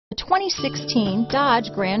2016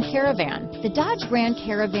 Dodge Grand Caravan. The Dodge Grand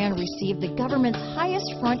Caravan received the government's highest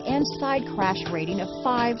front and side crash rating of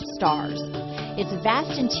 5 stars. Its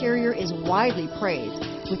vast interior is widely praised,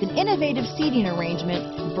 with an innovative seating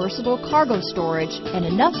arrangement, versatile cargo storage, and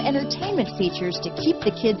enough entertainment features to keep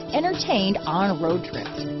the kids entertained on road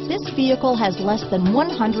trips. This vehicle has less than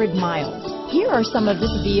 100 miles. Here are some of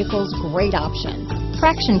this vehicle's great options: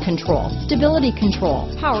 traction control, stability control,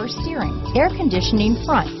 power steering, air conditioning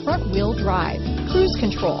front wheel drive, cruise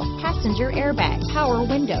control, passenger airbag, power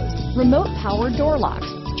windows, remote power door locks,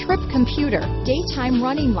 trip computer, daytime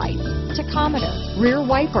running lights, tachometer, rear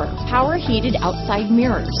wiper, power heated outside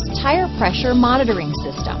mirrors, tire pressure monitoring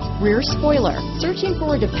system, rear spoiler. Searching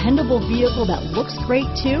for a dependable vehicle that looks great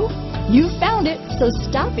too? You found it, so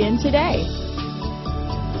stop in today.